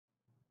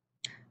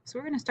So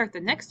we're going to start the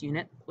next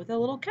unit with a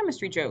little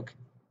chemistry joke.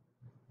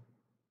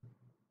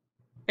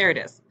 There it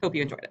is. Hope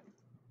you enjoyed it.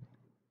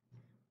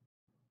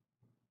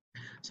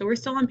 So we're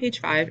still on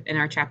page 5 in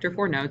our chapter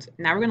 4 notes.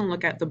 Now we're going to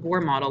look at the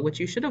Bohr model, which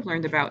you should have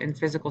learned about in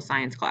physical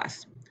science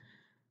class.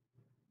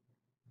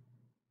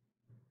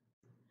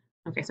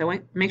 Okay, so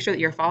make sure that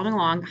you're following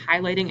along,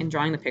 highlighting and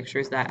drawing the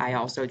pictures that I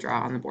also draw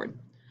on the board.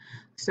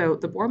 So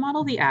the Bohr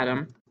model of the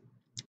atom,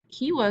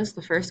 he was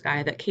the first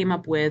guy that came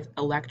up with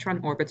electron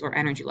orbits or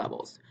energy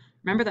levels.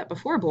 Remember that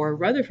before Bohr,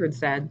 Rutherford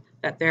said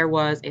that there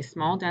was a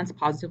small, dense,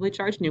 positively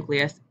charged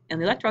nucleus, and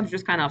the electrons were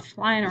just kind of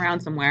flying around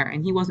somewhere,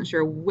 and he wasn't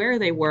sure where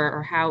they were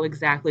or how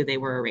exactly they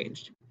were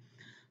arranged.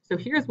 So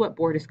here's what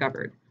Bohr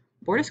discovered.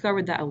 Bohr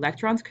discovered that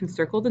electrons can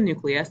circle the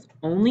nucleus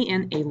only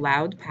in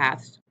allowed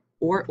paths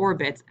or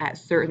orbits at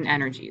certain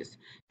energies.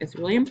 It's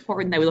really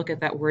important that we look at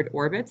that word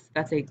orbits.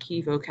 That's a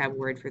key vocab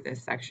word for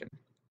this section.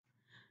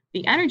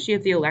 The energy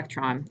of the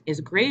electron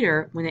is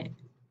greater when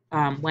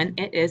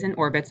it is in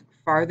orbits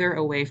farther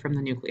away from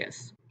the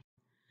nucleus.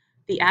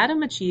 The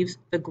atom achieves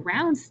the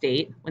ground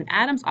state when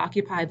atoms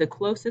occupy the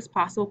closest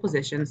possible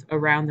positions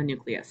around the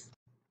nucleus.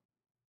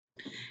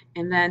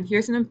 And then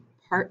here's an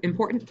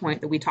important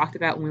point that we talked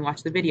about when we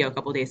watched the video a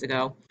couple days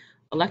ago.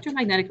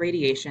 Electromagnetic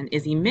radiation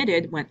is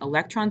emitted when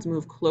electrons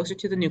move closer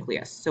to the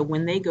nucleus. So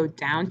when they go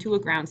down to a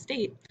ground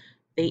state,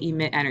 they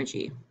emit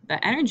energy.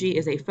 The energy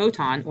is a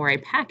photon or a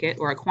packet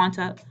or a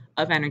quanta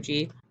of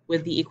energy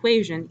with the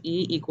equation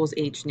E equals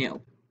h nu.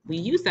 We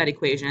used that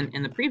equation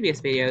in the previous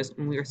videos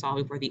when we were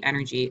solving for the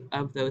energy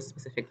of those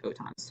specific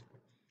photons.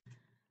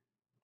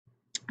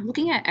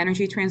 Looking at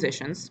energy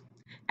transitions,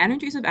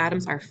 energies of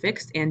atoms are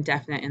fixed and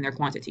definite in their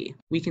quantity.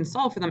 We can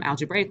solve for them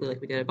algebraically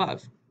like we did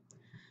above.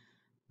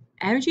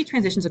 Energy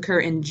transitions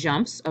occur in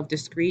jumps of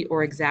discrete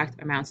or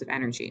exact amounts of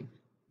energy.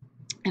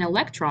 And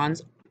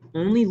electrons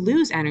only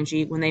lose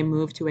energy when they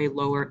move to a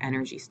lower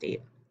energy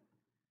state.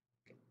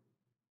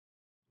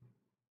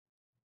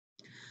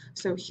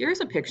 So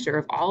here's a picture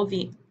of all of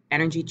the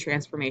energy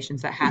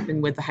transformations that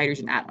happen with the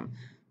hydrogen atom.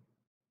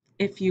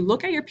 If you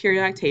look at your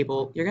periodic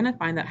table, you're going to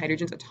find that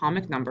hydrogen's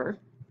atomic number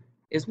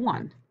is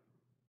 1.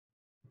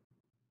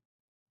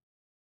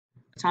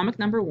 Atomic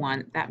number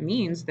 1, that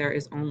means there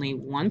is only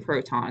 1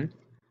 proton,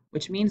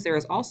 which means there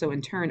is also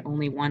in turn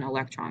only 1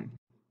 electron.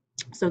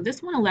 So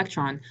this 1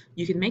 electron,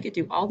 you can make it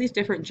do all these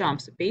different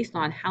jumps based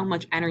on how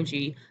much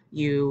energy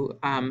you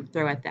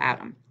throw at the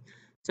atom.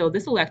 So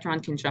this electron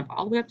can jump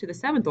all the way up to the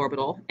 7th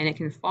orbital, and it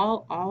can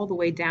fall all the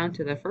way down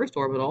to the 1st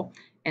orbital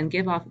and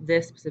give off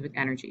this specific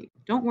energy.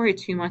 Don't worry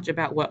too much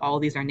about what all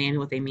these are named and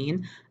what they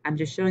mean. I'm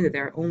just showing that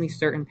there are only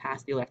certain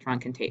paths the electron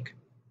can take.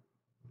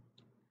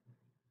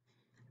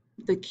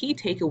 The key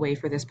takeaway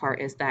for this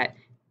part is that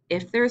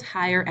if there's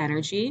higher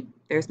energy,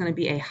 there's going to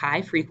be a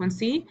high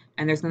frequency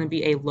and there's going to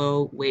be a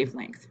low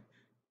wavelength.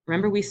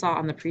 Remember we saw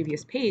on the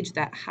previous page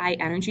that high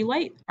energy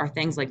light are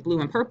things like blue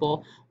and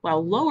purple,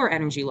 while lower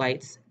energy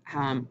lights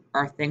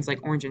are things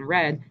like orange and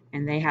red,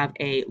 and they have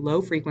a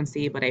low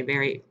frequency but a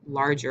very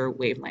larger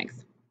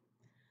wavelength.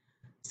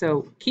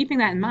 So keeping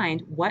that in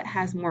mind, what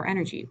has more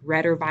energy,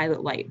 red or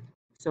violet light?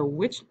 So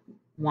which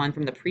one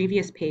from the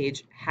previous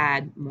page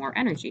had more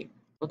energy?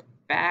 Look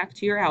back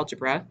to your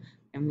algebra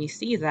and we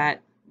see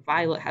that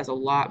violet has a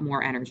lot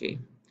more energy.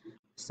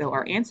 So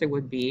our answer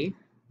would be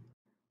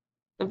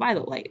the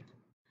violet light.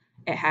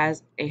 It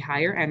has a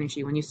higher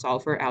energy when you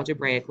solve for it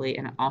algebraically,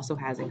 and it also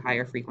has a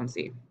higher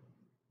frequency.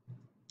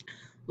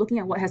 Looking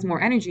at what has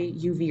more energy,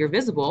 UV or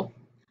visible,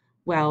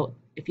 well,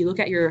 if you look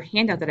at your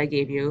handout that I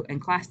gave you in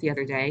class the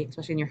other day,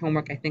 especially in your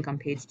homework, I think on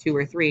page 2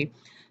 or 3,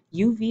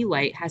 UV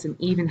light has an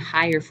even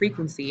higher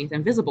frequency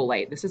than visible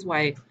light. This is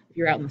why if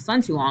you're out in the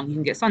sun too long, you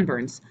can get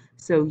sunburns.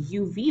 So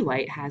UV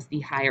light has the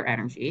higher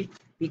energy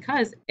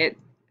because it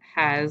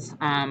has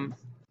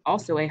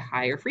also a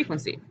higher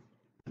frequency.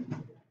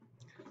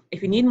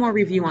 If you need more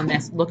review on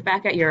this, look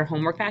back at your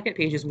homework packet,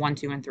 pages 1,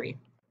 2, and 3.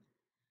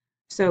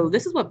 So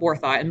this is what Bohr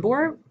thought, and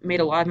Bohr made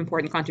a lot of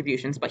important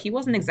contributions, but he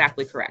wasn't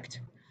exactly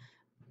correct.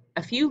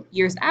 A few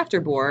years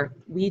after Bohr,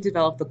 we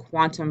developed the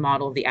quantum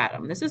model of the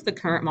atom. This is the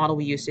current model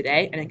we use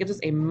today, and it gives us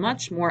a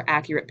much more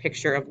accurate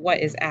picture of what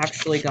is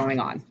actually going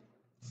on.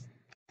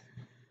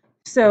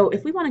 So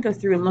if we want to go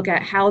through and look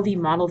at how the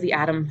model of the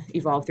atom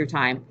evolved through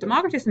time,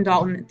 Democritus and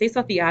Dalton, they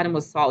thought the atom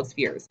was solid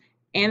spheres.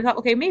 And thought,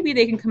 okay, maybe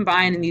they can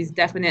combine in these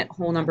definite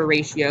whole number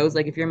ratios,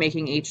 like if you're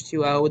making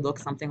H2O, it would look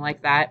something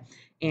like that,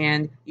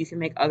 and you can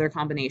make other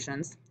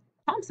combinations.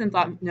 Thomson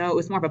thought, no, it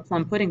was more of a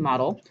plum pudding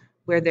model,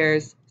 where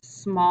there's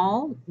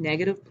small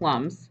negative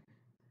plums,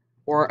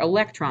 or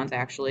electrons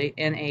actually,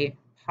 in a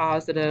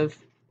positive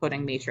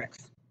pudding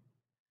matrix.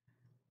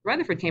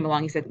 Rutherford came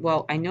along, he said,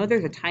 well, I know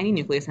there's a tiny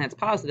nucleus and it's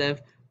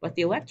positive, but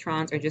the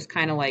electrons are just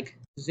kind of like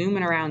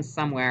zooming around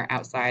somewhere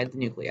outside the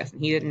nucleus.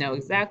 And he didn't know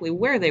exactly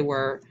where they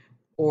were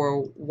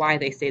or why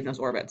they stayed in those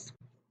orbits.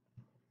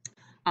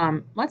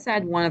 Let's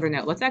add one other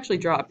note. Let's actually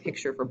draw a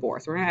picture for Bohr.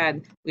 So we're going to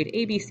add, we had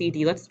A, B, C,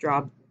 D. Let's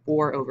draw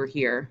Bohr over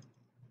here.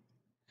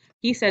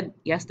 He said,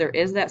 yes, there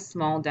is that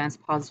small, dense,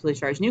 positively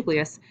charged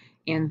nucleus,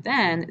 And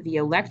then the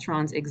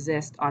electrons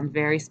exist on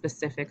very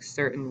specific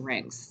certain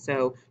rings.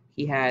 So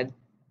he had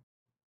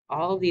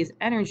all of these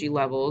energy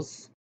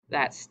levels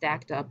that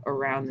stacked up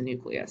around the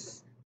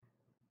nucleus.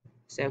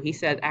 So he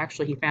said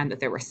actually he found that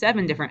there were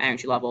 7 different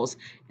energy levels,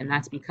 and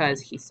that's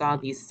because he saw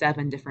these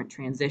 7 different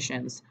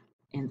transitions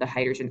in the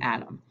hydrogen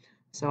atom.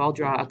 So I'll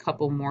draw a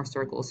couple more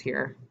circles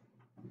here.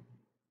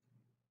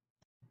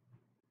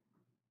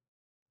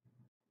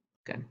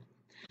 Good.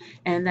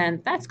 And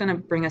then that's going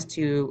to bring us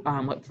to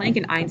what Planck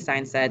and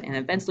Einstein said, and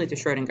eventually to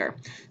Schrodinger.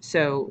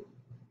 So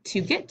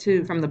to get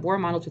from the Bohr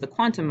model to the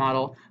quantum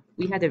model,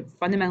 we had to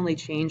fundamentally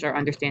change our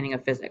understanding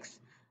of physics.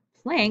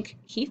 Planck,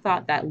 he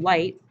thought that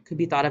light could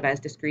be thought of as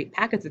discrete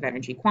packets of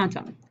energy,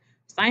 quantum.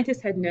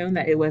 Scientists had known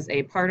that it was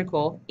a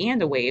particle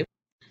and a wave.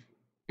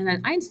 And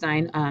then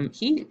Einstein,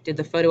 he did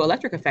the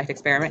photoelectric effect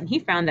experiment, and he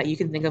found that you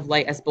can think of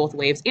light as both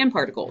waves and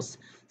particles.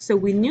 So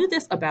we knew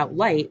this about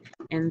light,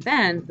 and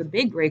then the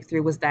big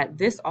breakthrough was that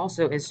this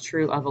also is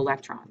true of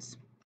electrons.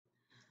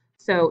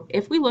 So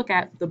if we look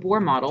at the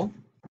Bohr model,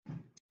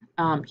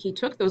 he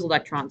took those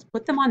electrons,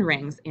 put them on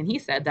rings, and he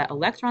said that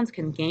electrons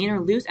can gain or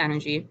lose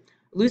energy,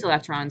 lose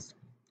electrons.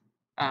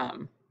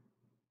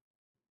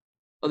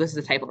 This is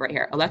a typo right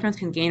here. Electrons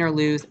can gain or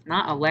lose,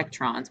 not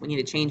electrons. We need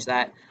to change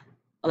that.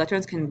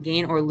 Electrons can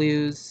gain or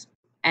lose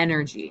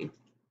energy.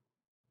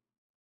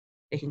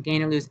 They can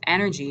gain or lose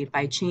energy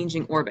by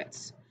changing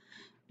orbits.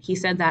 He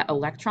said that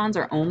electrons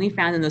are only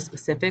found in the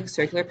specific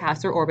circular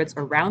paths or orbits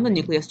around the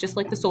nucleus, just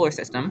like the solar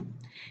system.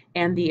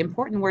 And the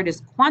important word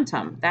is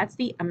quantum. That's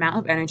the amount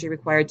of energy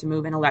required to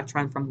move an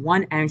electron from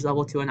one energy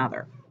level to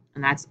another.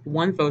 And that's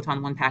 1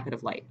 photon, 1 packet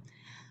of light.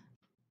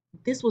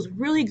 This was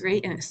really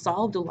great, and it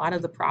solved a lot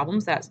of the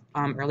problems that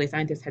early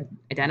scientists had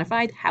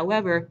identified.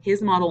 However,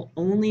 his model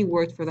only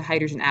worked for the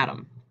hydrogen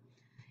atom.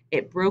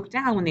 It broke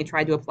down when they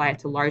tried to apply it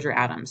to larger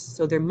atoms.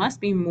 So there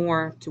must be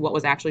more to what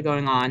was actually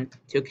going on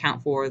to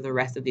account for the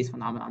rest of these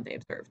phenomena they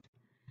observed.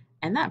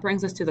 And that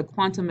brings us to the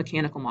quantum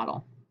mechanical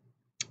model.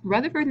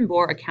 Rutherford and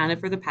Bohr accounted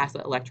for the paths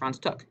that electrons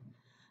took.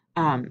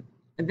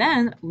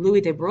 Then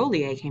Louis de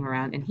Broglie came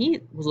around, and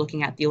he was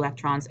looking at the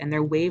electrons and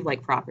their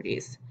wave-like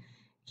properties.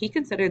 He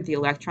considered the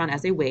electron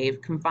as a wave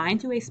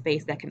confined to a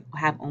space that can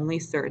have only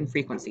certain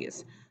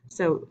frequencies.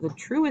 So the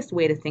truest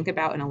way to think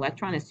about an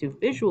electron is to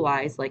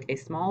visualize like a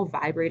small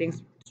vibrating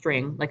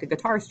string, like a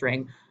guitar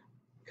string,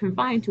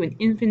 confined to an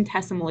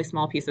infinitesimally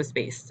small piece of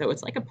space. So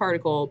it's like a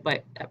particle,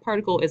 but that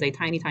particle is a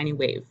tiny, tiny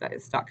wave that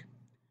is stuck.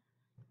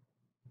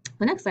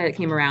 The next guy that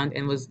came around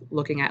and was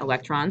looking at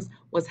electrons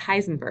was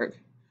Heisenberg.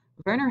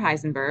 Werner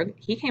Heisenberg,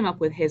 he came up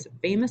with his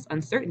famous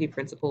uncertainty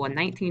principle in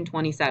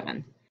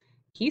 1927.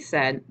 He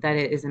said that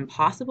it is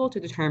impossible to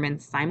determine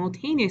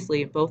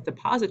simultaneously both the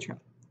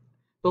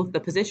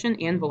position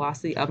and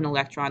velocity of an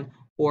electron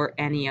or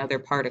any other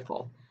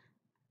particle.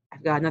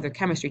 I've got another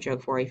chemistry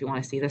joke for you if you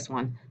want to see this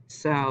one.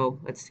 So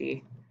let's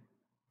see.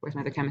 Where's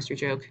my other chemistry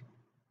joke?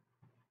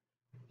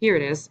 Here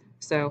it is.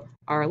 So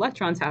are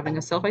electrons having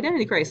a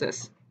self-identity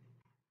crisis?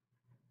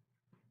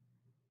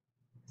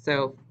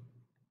 So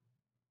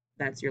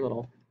that's your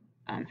little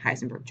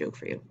Heisenberg joke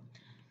for you.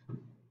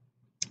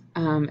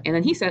 And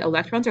then he said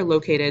electrons are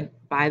located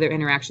by their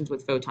interactions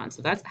with photons.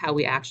 So that's how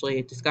we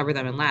actually discover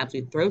them in labs.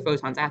 We throw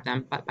photons at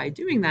them, but by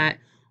doing that,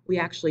 we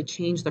actually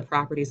change the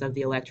properties of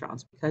the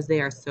electrons because they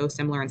are so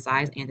similar in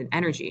size and in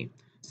energy.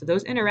 So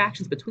those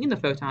interactions between the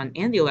photon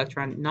and the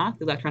electron knock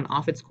the electron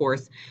off its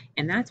course,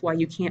 and that's why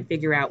you can't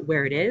figure out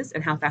where it is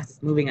and how fast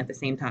it's moving at the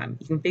same time.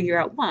 You can figure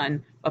out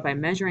one, but by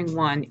measuring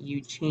one,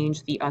 you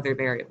change the other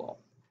variable.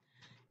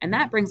 And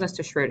that brings us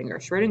to Schrodinger.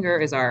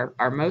 Schrodinger is our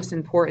most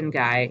important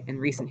guy in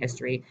recent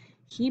history.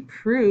 He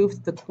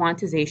proved the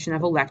quantization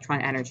of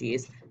electron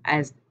energies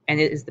and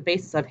it is the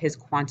basis of his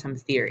quantum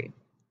theory.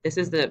 This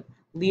is the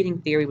leading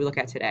theory we look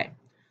at today.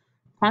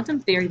 Quantum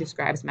theory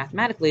describes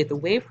mathematically the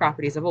wave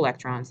properties of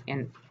electrons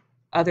and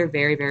other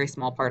very, very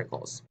small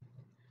particles.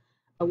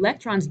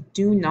 Electrons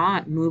do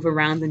not move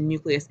around the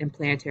nucleus in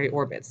planetary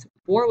orbits.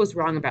 Bohr was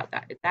wrong about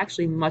that. It's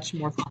actually much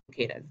more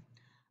complicated.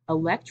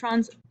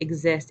 Electrons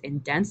exist in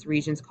dense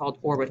regions called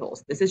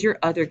orbitals. This is your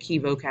other key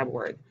vocab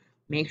word.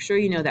 Make sure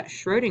you know that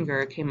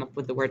Schrodinger came up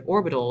with the word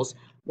orbitals,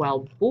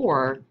 while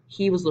Bohr,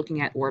 he was looking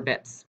at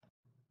orbits.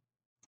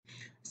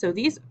 So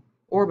these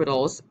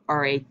orbitals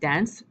are a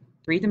dense,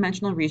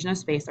 three-dimensional region of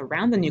space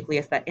around the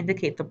nucleus that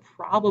indicate the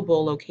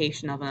probable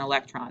location of an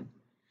electron.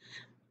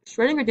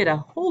 Schrodinger did a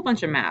whole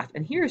bunch of math,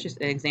 and here's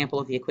just an example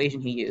of the equation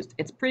he used.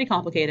 It's pretty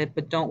complicated,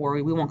 but don't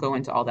worry, we won't go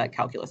into all that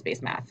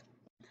calculus-based math.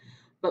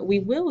 But we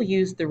will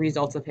use the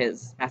results of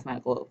his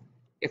mathematical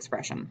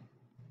expression.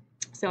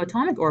 So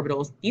atomic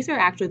orbitals, these are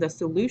actually the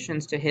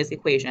solutions to his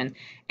equation,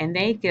 and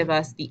they give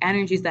us the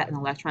energies that an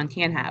electron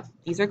can have.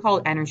 These are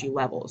called energy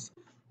levels.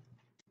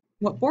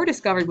 What Bohr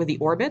discovered with the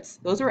orbits,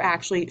 those are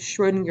actually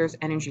Schrodinger's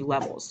energy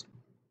levels.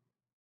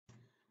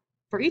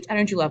 For each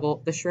energy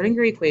level, the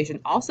Schrodinger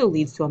equation also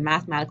leads to a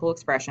mathematical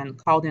expression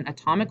called an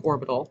atomic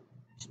orbital,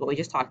 which is what we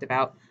just talked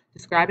about,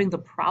 describing the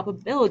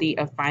probability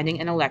of finding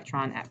an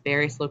electron at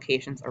various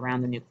locations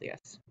around the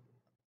nucleus.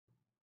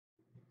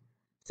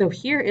 So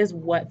here is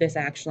what this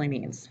actually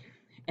means.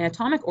 An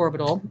atomic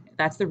orbital,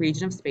 that's the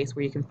region of space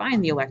where you can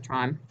find the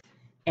electron,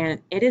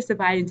 and it is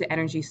divided into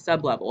energy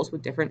sublevels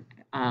with different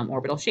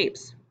orbital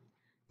shapes.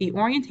 The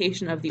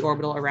orientation of the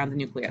orbital around the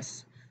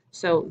nucleus.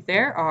 So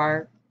there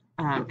are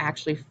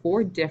actually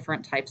 4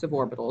 different types of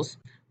orbitals.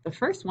 The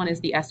first one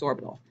is the s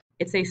orbital.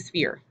 It's a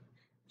sphere.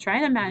 Try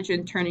and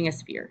imagine turning a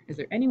sphere. Is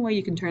there any way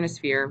you can turn a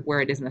sphere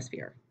where it isn't a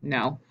sphere?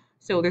 No.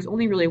 So there's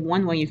only really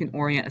one way you can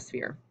orient a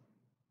sphere.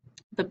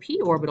 The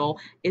p orbital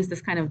is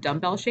this kind of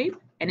dumbbell shape,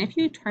 and if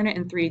you turn it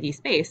in 3D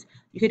space,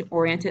 you can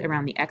orient it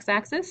around the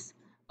x-axis,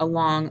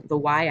 along the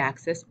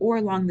y-axis, or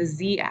along the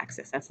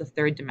z-axis. That's the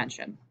third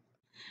dimension.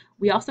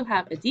 We also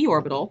have a d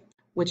orbital,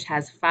 which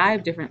has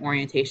 5 different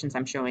orientations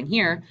I'm showing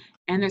here,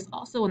 and there's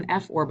also an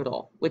f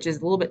orbital, which is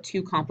a little bit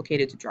too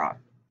complicated to draw.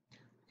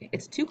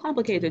 It's too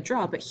complicated to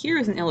draw, but here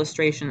is an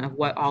illustration of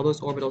what all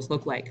those orbitals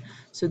look like.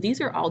 So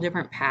these are all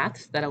different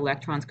paths that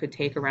electrons could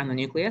take around the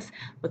nucleus,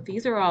 but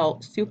these are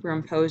all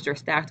superimposed or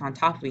stacked on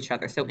top of each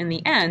other. So in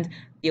the end,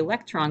 the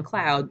electron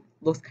cloud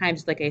looks kind of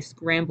just like a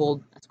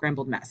scrambled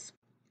mess.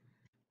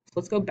 So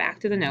let's go back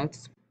to the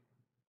notes.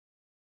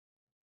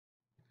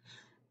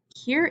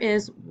 Here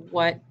is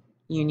what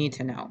you need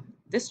to know.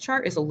 This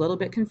chart is a little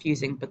bit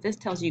confusing, but this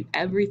tells you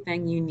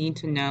everything you need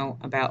to know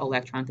about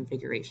electron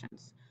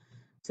configurations.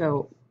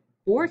 So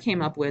Bohr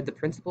came up with the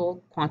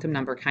principal quantum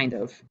number, kind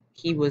of.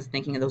 He was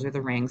thinking those are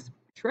the rings.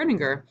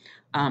 Schrodinger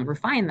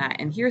refined that,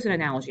 and here's an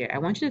analogy. I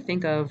want you to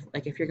think of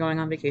like if you're going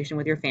on vacation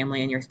with your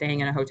family and you're staying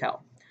in a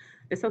hotel.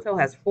 This hotel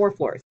has 4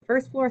 floors: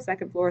 first floor,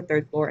 second floor,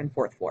 third floor, and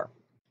fourth floor.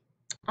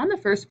 On the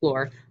first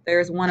floor,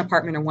 there's one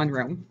apartment or one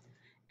room,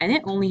 and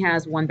it only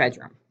has one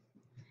bedroom.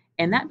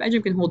 And that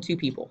bedroom can hold 2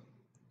 people.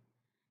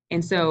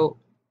 And so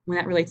when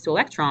that relates to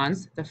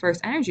electrons, the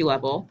first energy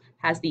level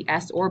has the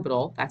s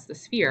orbital, that's the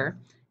sphere,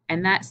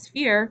 and that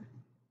sphere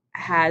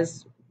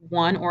has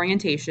one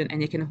orientation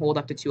and it can hold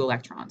up to 2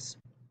 electrons.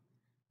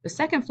 The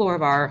second floor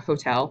of our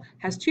hotel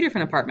has 2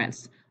 different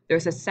apartments.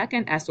 There's a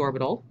second s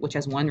orbital, which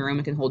has 1 room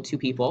and can hold 2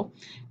 people,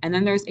 and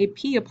then there's a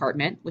p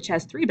apartment, which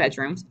has 3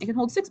 bedrooms and can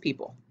hold 6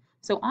 people.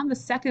 So on the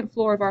second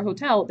floor of our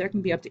hotel, there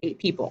can be up to 8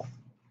 people.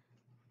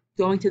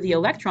 Going to the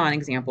electron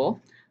example,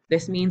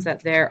 this means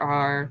that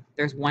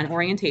there's one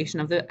orientation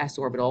of the s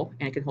orbital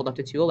and it can hold up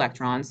to 2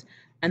 electrons,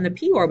 and the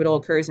p orbital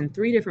occurs in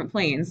 3 different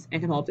planes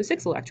and can hold up to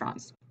 6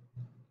 electrons,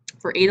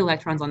 for 8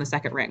 electrons on the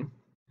second ring.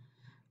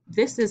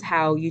 This is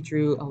how you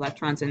drew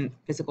electrons in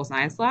physical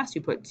science class.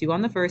 You put 2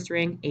 on the first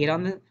ring, 8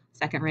 on the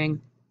second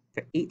ring,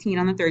 18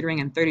 on the third ring,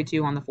 and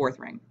 32 on the fourth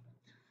ring.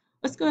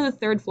 Let's go to the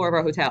third floor of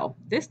our hotel.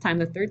 This time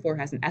the third floor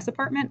has an s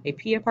apartment, a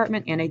p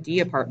apartment, and a d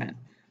apartment.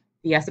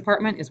 The s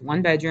apartment is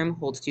 1 bedroom,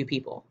 holds 2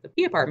 people. The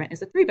p apartment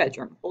is a 3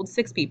 bedroom, holds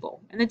 6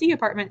 people. And the d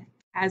apartment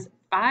has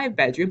 5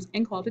 bedrooms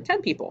and can hold up to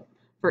 10 people,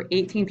 for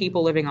 18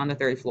 people living on the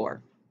third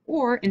floor.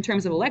 Or in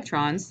terms of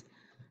electrons,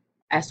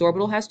 s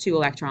orbital has 2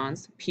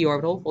 electrons, p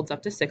orbital holds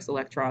up to 6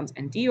 electrons,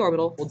 and d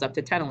orbital holds up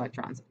to 10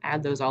 electrons.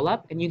 Add those all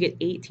up and you get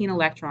 18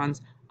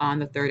 electrons on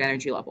the third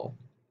energy level.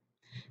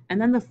 And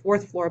then the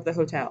fourth floor of the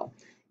hotel.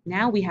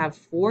 Now we have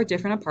 4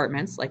 different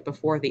apartments. Like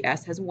before, the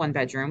S has 1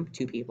 bedroom,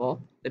 2 people.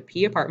 The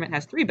P apartment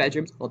has 3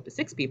 bedrooms, hold up to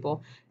 6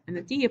 people. And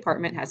the D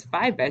apartment has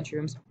 5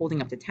 bedrooms,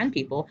 holding up to 10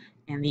 people.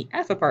 And the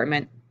F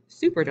apartment,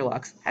 super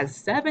deluxe, has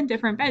 7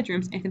 different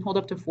bedrooms and can hold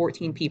up to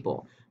 14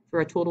 people, for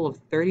a total of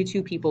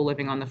 32 people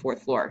living on the 4th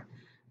floor.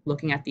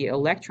 Looking at the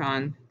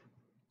electron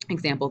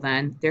example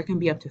then, there can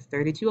be up to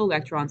 32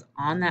 electrons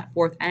on that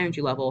 4th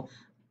energy level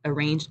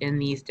arranged in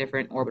these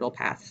different orbital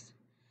paths.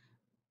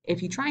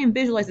 If you try and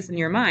visualize this in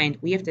your mind,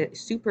 we have to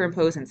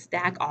superimpose and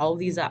stack all of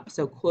these up.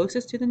 So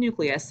closest to the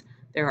nucleus,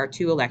 there are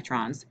 2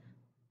 electrons.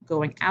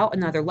 Going out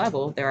another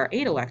level, there are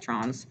 8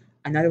 electrons.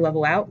 Another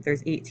level out,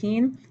 there's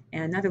 18.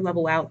 And another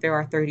level out, there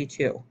are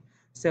 32.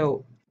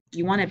 So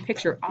you want to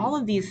picture all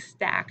of these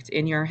stacked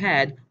in your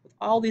head with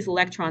all these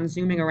electrons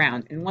zooming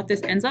around. And what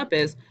this ends up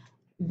is,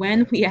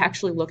 when we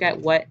actually look at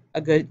what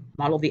a good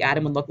model of the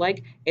atom would look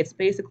like, it's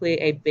basically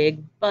a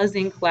big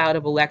buzzing cloud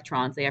of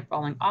electrons. They are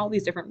following all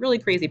these different really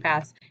crazy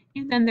paths,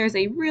 and then there's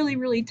a really,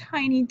 really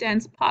tiny,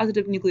 dense,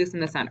 positive nucleus in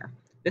the center.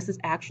 This is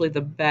actually the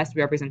best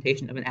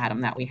representation of an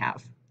atom that we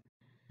have.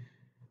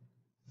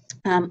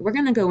 We're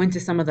going to go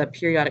into some of the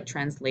periodic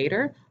trends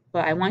later,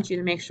 but I want you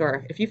to make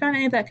sure, if you found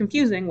any of that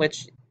confusing,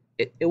 which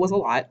it was a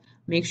lot,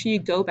 make sure you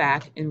go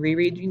back and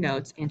reread your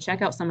notes and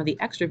check out some of the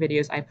extra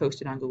videos I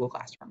posted on Google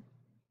Classroom.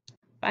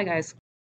 Bye, guys.